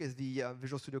day-to-day work is the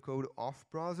Visual Studio Code off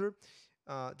browser.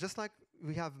 Just like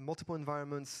we have multiple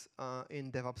environments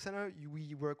in DevOps Center,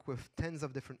 we work with tens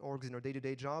of different orgs in our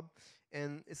day-to-day job,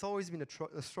 and it's always been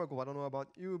a struggle. I don't know about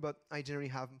you, but I generally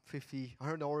have 50,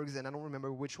 100 orgs, and I don't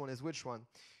remember which one is which one.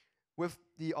 With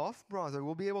the off browser,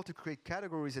 we'll be able to create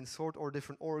categories and sort our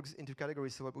different orgs into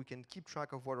categories so that we can keep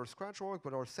track of what our Scratch org,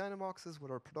 what our sandboxes, what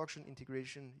our production,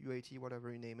 integration, UAT,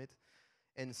 whatever you name it,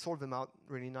 and sort them out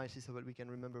really nicely so that we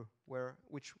can remember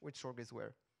which org is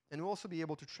where. And we'll also be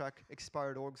able to track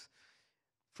expired orgs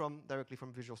directly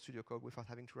from Visual Studio Code without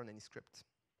having to run any script.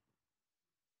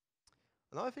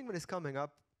 Another thing that is coming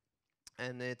up,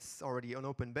 and it's already on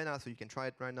open beta, so you can try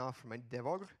it right now from my dev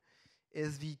org,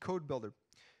 is the Code Builder.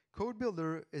 Code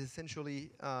Builder is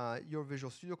essentially your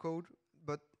Visual Studio Code,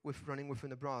 but running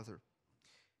within a browser.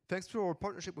 Thanks to our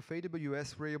partnership with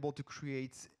AWS, we're able to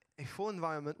create a full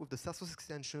environment with the Salesforce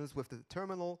extensions, with the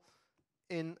terminal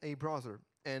in a browser.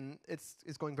 And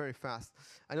it's going very fast.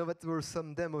 I know that there were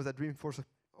some demos at Dreamforce,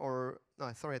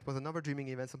 it was another dreaming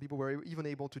event. Some people were even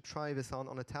able to try this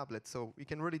on a tablet. So you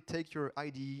can really take your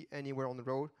IDE anywhere on the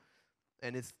road,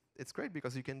 and it's great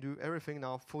because you can do everything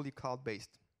now fully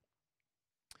cloud-based.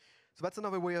 So that's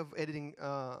another way of editing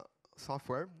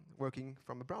software working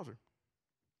from a browser.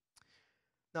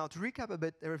 Now, to recap a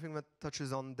bit everything that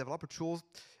touches on developer tools,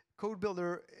 Code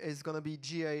Builder is going to be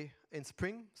GA in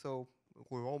spring, so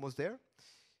we're almost there.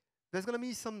 There's going to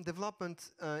be some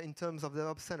development in terms of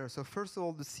DevOps Center. So first of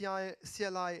all, the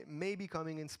CLI may be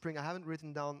coming in spring. I haven't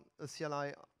written down a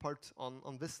CLI part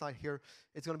on this slide here.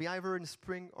 It's going to be either in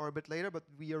spring or a bit later, but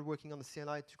we are working on the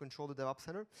CLI to control the DevOps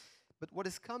Center. But what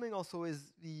is coming also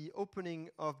is the opening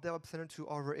of DevOps Center to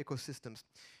other ecosystems.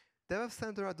 DevOps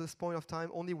Center at this point of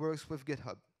time only works with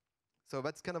GitHub. So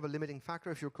that's kind of a limiting factor.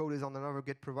 If your code is on another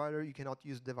Git provider, you cannot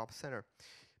use DevOps Center.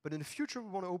 But in the future, we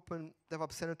want to open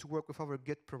DevOps Center to work with other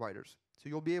Git providers. So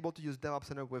you'll be able to use DevOps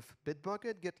Center with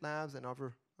Bitbucket, GitLabs, and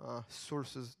other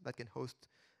sources that can host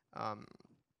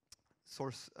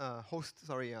source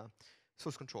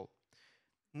control.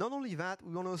 Not only that,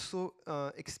 we want to also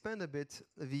expand a bit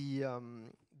the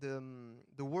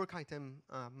work item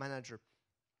manager.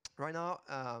 Right now,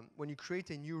 when you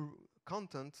create a new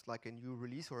content, like a new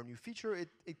release or a new feature,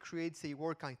 it creates a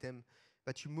work item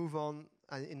that you move on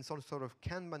in some sort of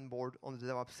Kanban board on the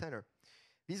DevOps Center.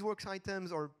 These work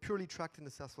items are purely tracked in the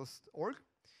Salesforce org,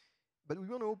 but we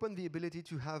want to open the ability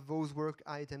to have those work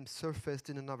items surfaced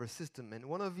in another system. And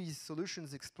one of these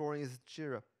solutions exploring is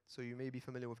Jira. So you may be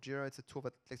familiar with Jira. It's a tool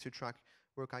that lets you track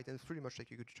work items, pretty much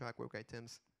like you could track work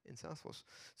items in Salesforce.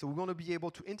 So we want to be able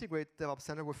to integrate DevOps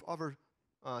Center with other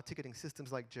ticketing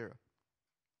systems like Jira.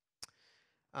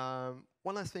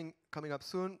 One last thing coming up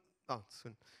soon,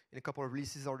 in a couple of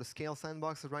releases, are the Scale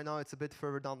Sandbox. So right now it's a bit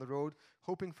further down the road,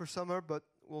 hoping for summer, but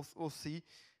we'll see.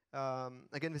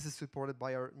 Again, this is supported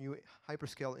by our new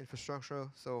hyperscale infrastructure,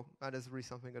 so that is really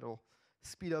something that will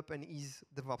speed up and ease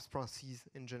DevOps processes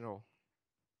in general.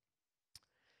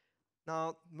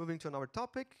 Now, moving to another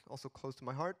topic, also close to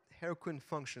my heart, Heroku and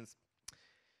functions.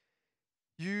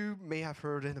 You may have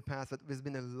heard in the past that there's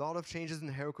been a lot of changes in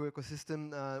the Heroku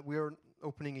ecosystem. We are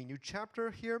opening a new chapter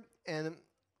here, and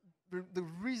the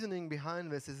reasoning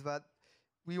behind this is that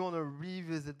we want to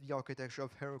revisit the architecture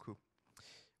of Heroku.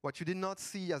 What you did not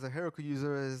see as a Heroku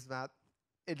user is that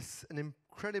it's an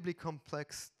incredibly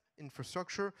complex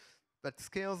infrastructure that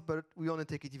scales, but we want to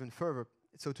take it even further.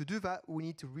 So to do that, we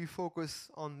need to refocus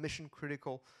on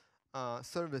mission-critical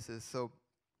services. So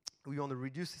we want to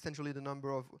reduce essentially the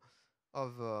number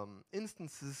of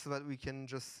instances so that we can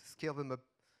just scale them up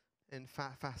and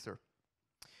faster.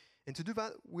 And to do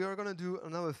that, we are going to do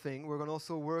another thing. We're going to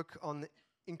also work on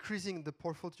increasing the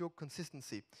portfolio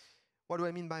consistency. What do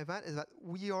I mean by that? Is that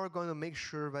we are going to make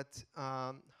sure that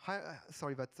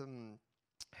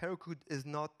Heroku is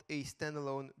not a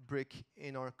standalone brick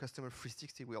in our customer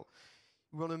 360 wheel.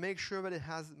 We want to make sure that it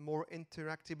has more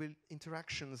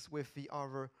interactions with the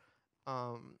other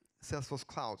Salesforce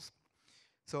clouds.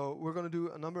 So we're going to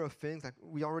do a number of things. Like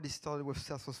we already started with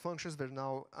Salesforce functions. There are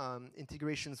now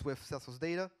integrations with Salesforce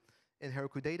data and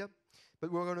Heroku data.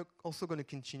 But we're also going to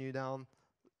continue down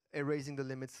erasing the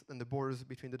limits and the borders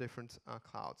between the different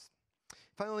clouds.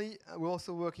 Finally, we're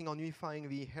also working on unifying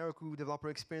the Heroku developer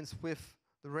experience with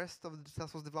the rest of the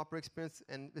Salesforce developer experience,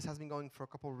 and this has been going for a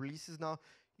couple of releases now.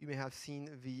 You may have seen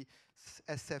the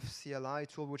SFCLI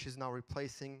tool, which is now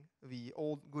replacing the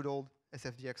good old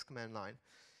SFDX command line.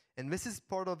 And this is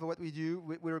part of what we do.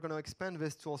 We're going to expand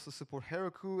this to also support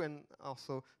Heroku and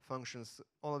also functions,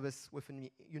 all of this within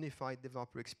the unified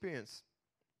developer experience.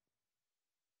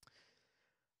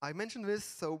 I mentioned this,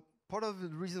 so part of the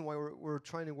reason why we're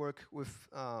trying to work with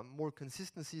more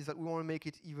consistency is that we want to make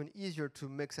it even easier to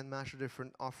mix and match the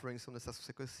different offerings from the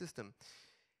Salesforce ecosystem.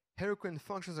 Heroku and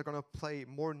functions are going to play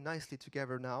more nicely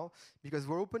together now because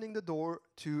we're opening the door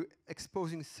to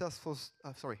exposing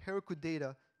Heroku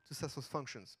data to Salesforce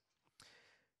functions.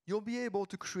 You'll be able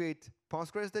to create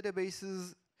Postgres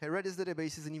databases, Redis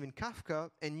databases, and even Kafka,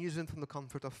 and use them from the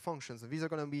comfort of functions. And these are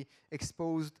going to be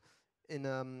exposed in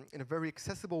a very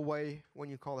accessible way. When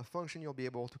you call a function, you'll be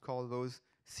able to call those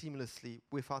seamlessly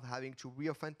without having to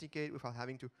re-authenticate, without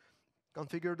having to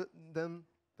configure them.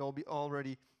 They'll be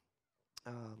already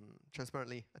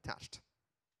transparently attached.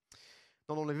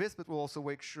 Not only this, but we'll also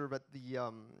make sure that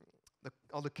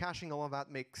all the caching, all of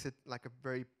that makes it like a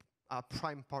very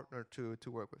prime partner to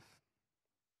work with.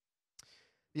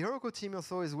 The Heroku team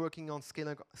also is working on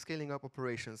scaling up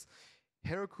operations.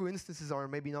 Heroku instances are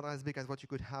maybe not as big as what you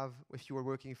could have if you were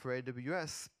working for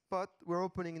AWS, but we're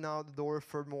opening now the door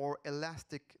for more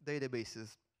elastic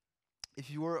databases.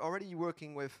 If you were already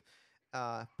working with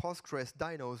Postgres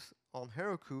dynos on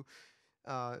Heroku,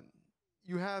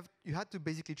 you had to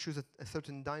basically choose a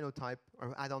certain dyno type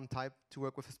or add-on type to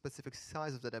work with a specific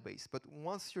size of database. But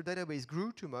once your database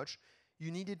grew too much,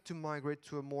 you needed to migrate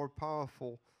to a more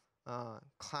powerful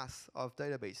class of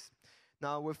database.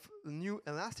 Now, with the new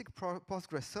Elastic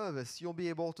Postgres service, you'll be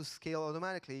able to scale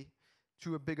automatically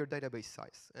to a bigger database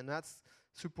size. And that's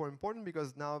super important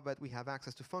because now that we have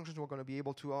access to functions, we're going to be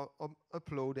able to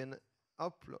upload and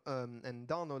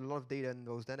download a lot of data in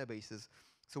those databases.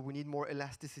 So we need more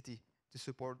elasticity to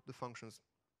support the functions.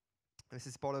 And this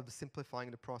is part of simplifying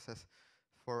the process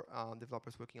for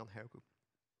developers working on Heroku.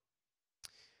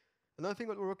 Another thing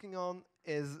that we're working on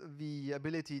is the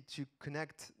ability to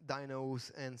connect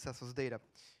dynos and Salesforce data.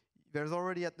 There's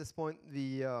already at this point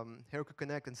the Heroku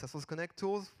Connect and Salesforce Connect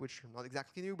tools, which are not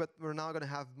exactly new, but we're now going to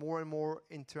have more and more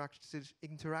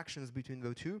interactions between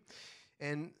the two.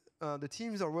 And the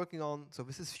teams are working on, so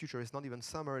this is future, it's not even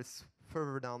summer, it's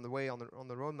further down the way on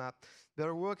the roadmap.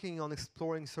 They're working on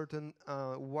exploring certain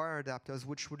wire adapters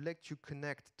which would let you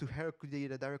connect to Heroku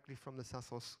data directly from the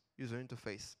Salesforce user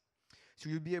interface. So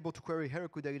you'll be able to query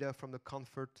Heroku data from the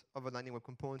comfort of a Lightning Web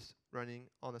Component running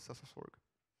on a Salesforce org.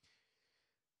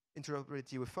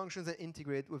 Interoperability with functions and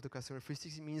integrate with the customer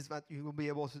 360 means that you will be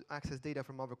able to access data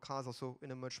from other clouds also in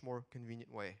a much more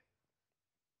convenient way.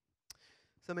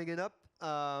 Summing it up,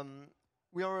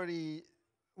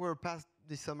 we're past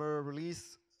the summer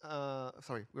release.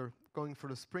 We're going for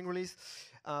the spring release.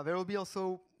 There will be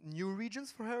also new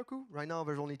regions for Heroku. Right now,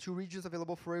 there's only 2 regions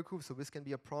available for Heroku, so this can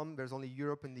be a problem. There's only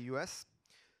Europe and the US.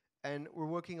 And we're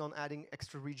working on adding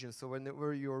extra regions. So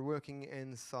whenever you're working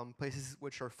in some places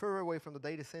which are further away from the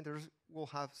data centers, we'll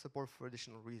have support for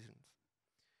additional regions.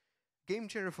 Game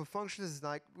changer for functions is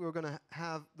like we're going to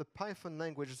have the Python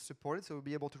language supported, so we'll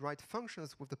be able to write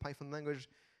functions with the Python language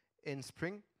in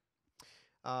Spring.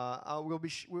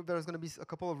 There's going to be a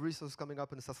couple of resources coming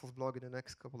up in the Salesforce blog in the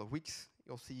next couple of weeks.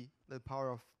 You'll see the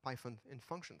power of Python in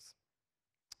functions.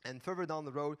 And further down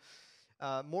the road,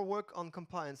 more work on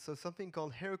compliance. So something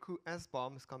called Heroku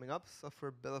SBOM is coming up,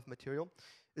 Software Bill of Material.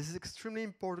 This is extremely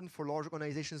important for large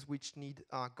organizations which need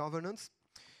governance.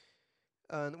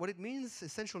 And what it means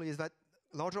essentially is that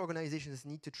larger organizations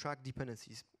need to track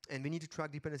dependencies. And they need to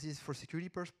track dependencies for security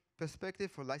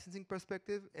perspective, for licensing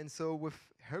perspective. And so with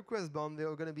Heroku SBOM,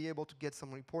 they're going to be able to get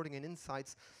some reporting and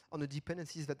insights on the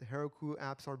dependencies that the Heroku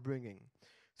apps are bringing.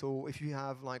 So if you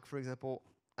have, like, for example,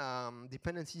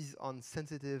 dependencies on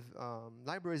sensitive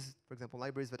libraries, for example,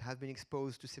 libraries that have been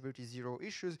exposed to severity 0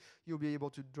 issues, you'll be able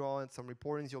to draw in some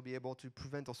reportings. You'll be able to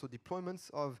prevent also deployments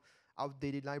of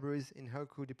outdated libraries in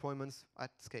Heroku deployments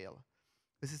at scale.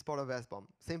 This is part of SBOM.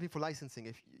 Same thing for licensing.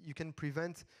 If you can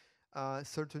prevent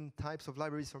certain types of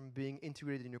libraries from being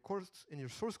integrated in your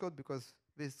source code, because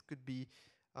this could be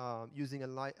using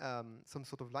some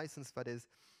sort of license that is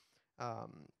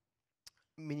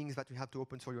meaning that you have to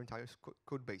open source your entire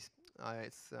code base. I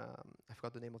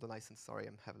forgot the name of the license. Sorry,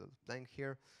 I'm having a blank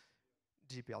here.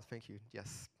 GPL, thank you.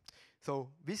 Yes. So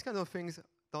these kinds of things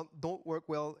don't work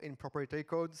well in proprietary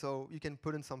code. So you can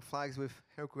put in some flags with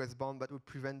Heroku SBOM that would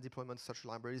prevent deployment of such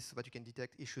libraries, so that you can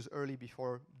detect issues early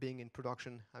before being in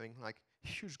production, having like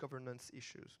huge governance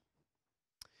issues.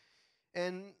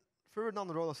 And further down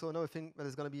the road, also another thing that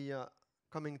is going to be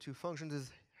coming to functions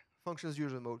is functions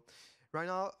user mode. Right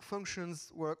now,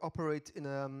 functions operate in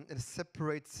a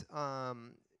separate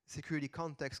security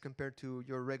context compared to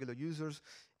your regular users.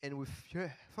 And with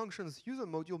your functions user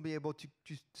mode, you'll be able to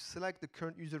select the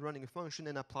current user running a function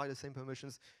and apply the same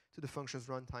permissions to the function's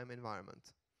runtime environment.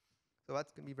 So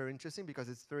that's going to be very interesting because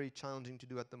it's very challenging to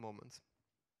do at the moment.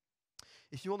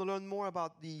 If you want to learn more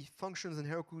about the functions and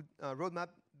Heroku roadmap,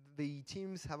 the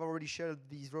teams have already shared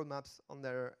these roadmaps on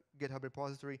their GitHub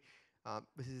repository.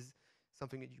 This is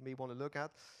something that you may want to look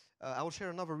at. I will share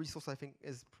another resource I think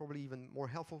is probably even more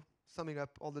helpful, summing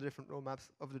up all the different roadmaps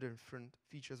of the different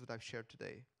features that I've shared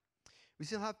today. We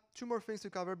still have 2 more things to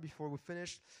cover before we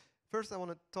finish. First, I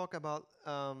want to talk about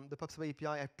the PubSub API.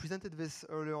 I presented this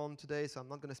earlier on today, so I'm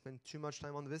not going to spend too much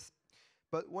time on this.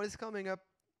 But what is coming up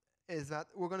is that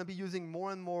we're going to be using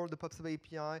more and more the PubSub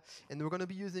API, and we're going to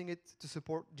be using it to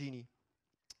support Genie.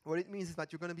 What it means is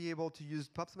that you're going to be able to use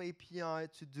PubSub API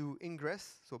to do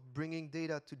ingress, so bringing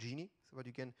data to Genie, so that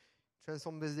you can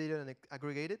transform this data and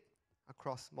aggregate it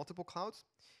across multiple clouds,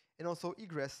 and also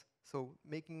egress, so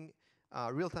making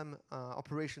real-time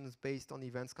operations based on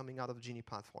events coming out of the Genie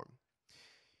platform.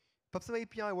 PubSub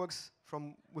API works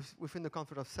from within the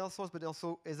comfort of Salesforce, but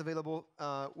also is available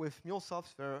with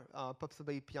MuleSoft, where PubSub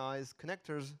API's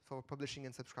connectors for publishing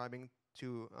and subscribing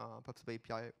to PubSub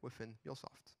API within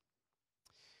MuleSoft.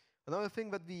 Another thing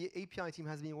that the API team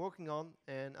has been working on,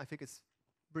 and I think it's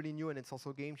pretty new and it's also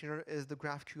a game changer, is the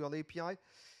GraphQL API.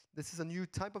 This is a new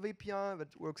type of API that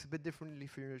works a bit differently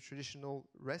from your traditional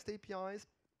REST APIs.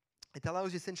 It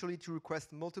allows you essentially to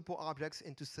request multiple objects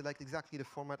and to select exactly the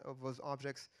format of those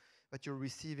objects that you're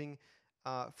receiving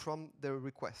from the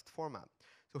request format.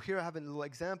 So here I have a little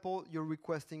example. You're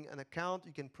requesting an account.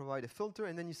 You can provide a filter,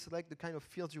 and then you select the kind of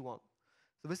fields you want.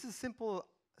 So this is a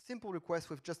simple request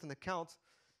with just an account.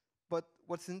 But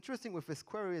what's interesting with this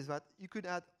query is that you could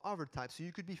add other types. So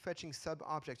you could be fetching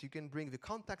sub-objects. You can bring the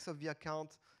contacts of the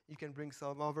account. You can bring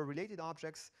some other related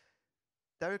objects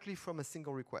directly from a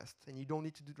single request. And you don't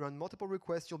need to run multiple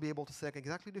requests. You'll be able to select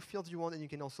exactly the fields you want, and you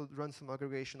can also run some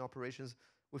aggregation operations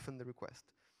within the request.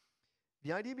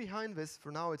 The idea behind this,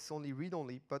 for now it's only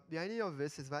read-only, but the idea of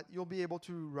this is that you'll be able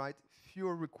to write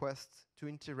fewer requests to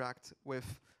interact with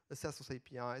the Salesforce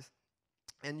APIs,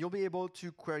 and you'll be able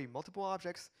to query multiple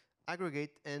objects,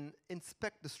 aggregate, and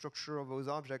inspect the structure of those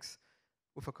objects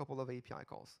with a couple of API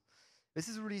calls. This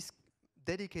is really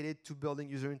dedicated to building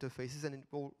user interfaces, and it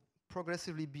will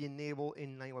progressively be enabled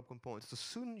in Lightning Web Components. So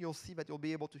soon you'll see that you'll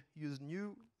be able to use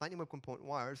new Lightning Web Component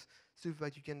wires so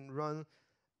that you can run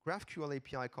GraphQL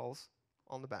API calls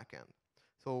on the back end.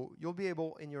 So you'll be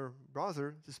able in your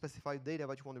browser to specify data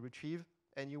that you want to retrieve,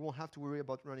 and you won't have to worry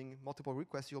about running multiple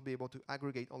requests. You'll be able to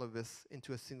aggregate all of this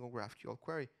into a single GraphQL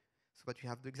query so that you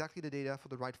have exactly the data for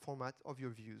the right format of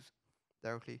your views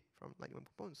directly from Lightning Web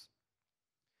Components.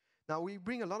 Now, we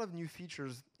bring a lot of new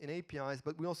features in APIs,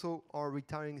 but we also are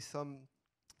retiring some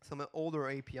older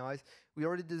APIs. We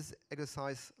already did this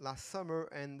exercise last summer,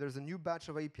 and there's a new batch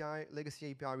of API,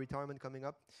 legacy API retirement coming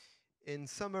up. In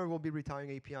summer, we'll be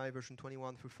retiring API version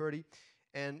 21 through 30.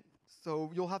 And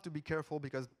so you'll have to be careful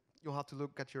because you'll have to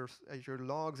look at your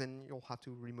logs and you'll have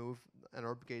to remove and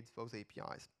upgrade those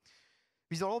APIs.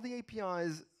 These are all the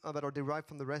APIs that are derived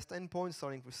from the REST endpoint,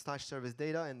 starting with slash service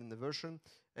data and then the version.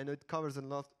 And it covers a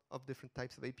lot of different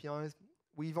types of APIs.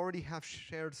 We've already have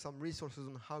shared some resources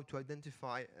on how to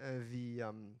identify the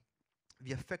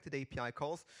affected API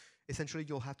calls. Essentially,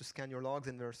 you'll have to scan your logs,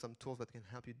 and there are some tools that can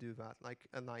help you do that, like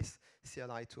a nice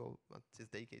CLI tool that is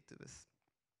dedicated to this.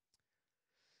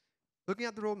 Looking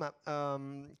at the roadmap,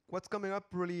 what's coming up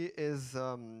really is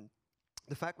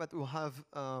the fact that we'll have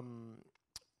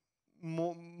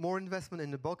more investment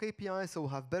in the bulk API, so we'll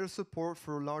have better support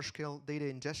for large-scale data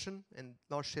ingestion and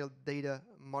large-scale data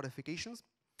modifications.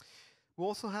 We'll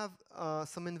also have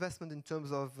some investment in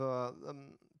terms of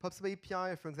PubSub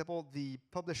API. For example, the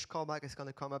publish callback is going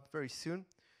to come up very soon.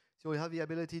 So we have the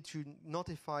ability to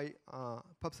notify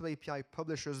PubSub API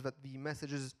publishers that the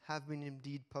messages have been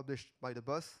indeed published by the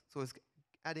bus. So it's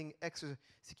adding extra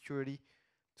security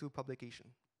to publication.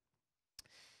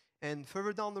 And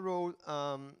further down the road,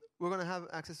 we're going to have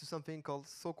access to something called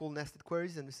so-called nested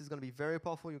queries, and this is going to be very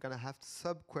powerful. You're going to have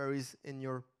sub-queries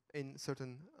in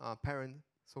certain parent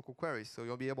so-called queries. So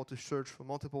you'll be able to search for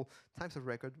multiple types of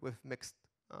record with mixed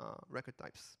record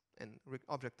types and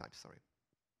object types, sorry.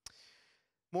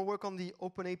 More work on the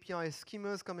open API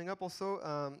schemas coming up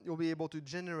also. You'll be able to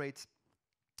generate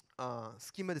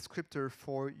schema descriptor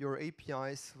for your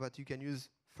APIs so that you can use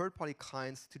third-party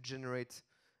clients to generate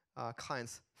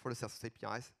clients for the Salesforce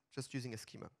APIs, just using a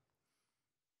schema.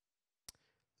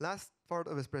 Last part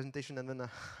of this presentation, and then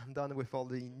I'm done with all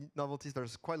the novelties.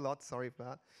 There's quite a lot, sorry for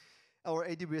that. Our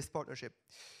AWS partnership.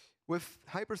 With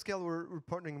Hyperscale, we're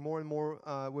partnering more and more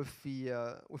with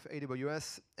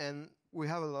AWS, and we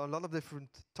have a lot of different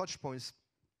touch points.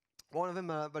 One of them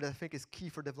that I think is key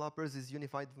for developers is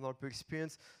unified developer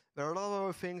experience. There are a lot of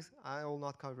other things. I will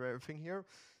not cover everything here,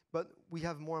 but we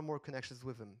have more and more connections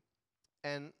with them.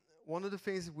 And one of the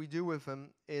things we do with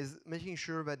them is making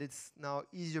sure that it's now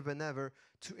easier than ever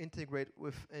to integrate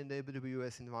with an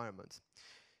AWS environment.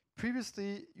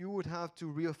 Previously, you would have to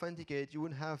re-authenticate. You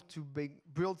would have to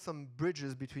build some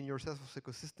bridges between your Salesforce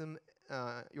ecosystem,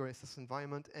 your Salesforce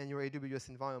environment, and your AWS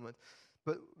environment.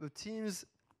 But the teams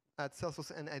at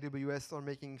Salesforce and AWS are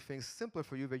making things simpler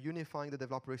for you. They're unifying the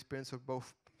developer experience of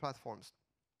both platforms.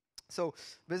 So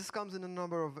this comes in a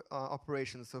number of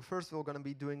operations. So first, we're going to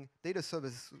be doing data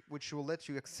services, which will let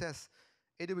you access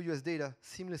AWS data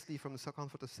seamlessly from the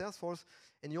comfort of Salesforce,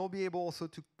 and you'll be able also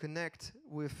to connect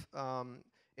with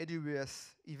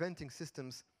AWS eventing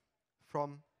systems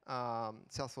from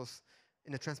Salesforce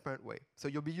in a transparent way. So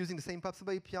you'll be using the same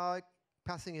PubSub API,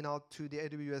 passing it out to the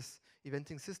AWS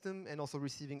eventing system, and also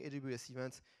receiving AWS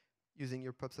events using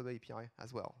your PubSub API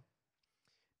as well.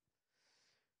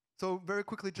 So very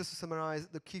quickly, just to summarize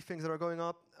the key things that are going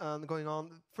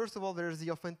on. First of all, there's the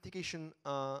authentication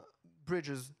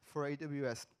bridges for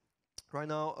AWS. Right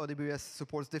now, AWS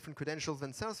supports different credentials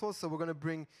than Salesforce, so we're going to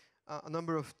bring a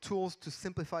number of tools to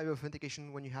simplify the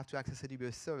authentication when you have to access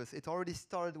AWS service. It already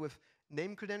started with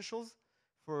name credentials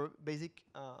for basic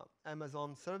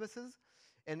Amazon services,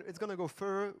 and it's going to go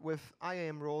further with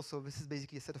IAM roles. So this is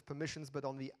basically a set of permissions, but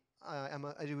on the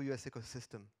AWS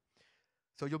ecosystem.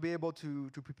 So you'll be able to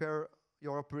prepare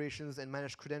your operations and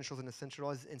manage credentials in a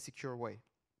centralized and secure way.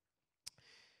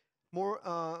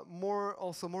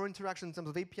 Also more interaction in terms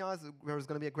of APIs. There's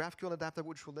going to be a GraphQL adapter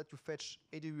which will let you fetch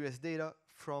AWS data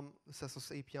from the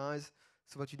Salesforce APIs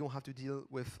so that you don't have to deal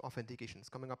with authentication. It's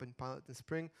coming up in pilot in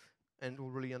spring, and will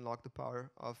really unlock the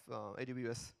power of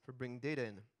AWS for bringing data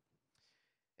in.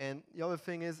 And the other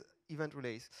thing is event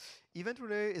relays. Event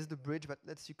relay is the bridge that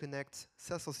lets you connect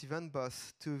Salesforce Event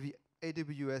Bus to the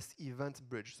AWS Event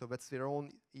Bridge. So that's their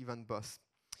own event bus.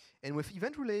 And with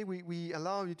Event Relay, we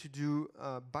allow you to do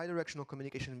bidirectional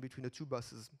communication between the two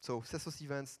buses. So Salesforce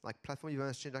events, like platform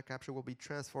events, change capture, will be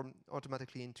transformed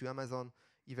automatically into Amazon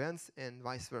events, and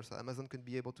vice versa. Amazon could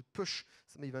be able to push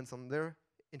some events on their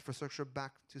infrastructure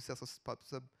back to Salesforce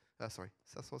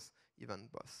Salesforce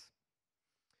Event Bus.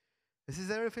 This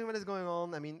is everything that is going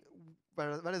on. I mean,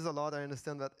 that is a lot. I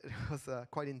understand that it was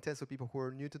quite intense for people who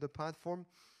are new to the platform.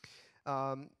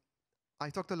 I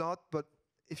talked a lot, but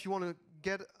if you want to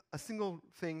get a single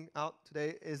thing out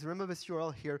today, is remember this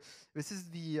URL here. This is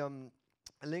the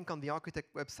link on the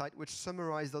Architect website, which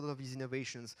summarized a lot of these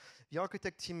innovations. The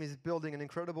Architect team is building an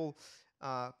incredible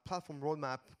platform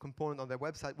roadmap component on their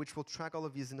website, which will track all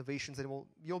of these innovations, and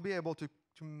you'll be able to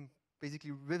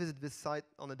basically revisit this site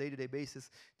on a day-to-day basis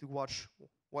to watch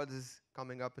what is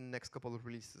coming up in the next couple of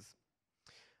releases.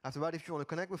 After that, if you want to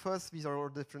connect with us, these are our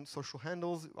different social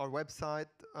handles, our website.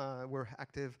 We're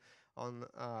active on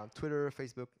Twitter,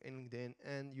 Facebook, LinkedIn,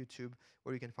 and YouTube,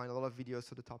 where you can find a lot of videos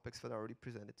for the topics that are already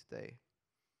presented today.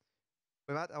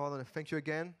 With that, I want to thank you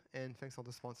again, and thanks all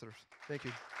the sponsors. Thank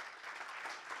you.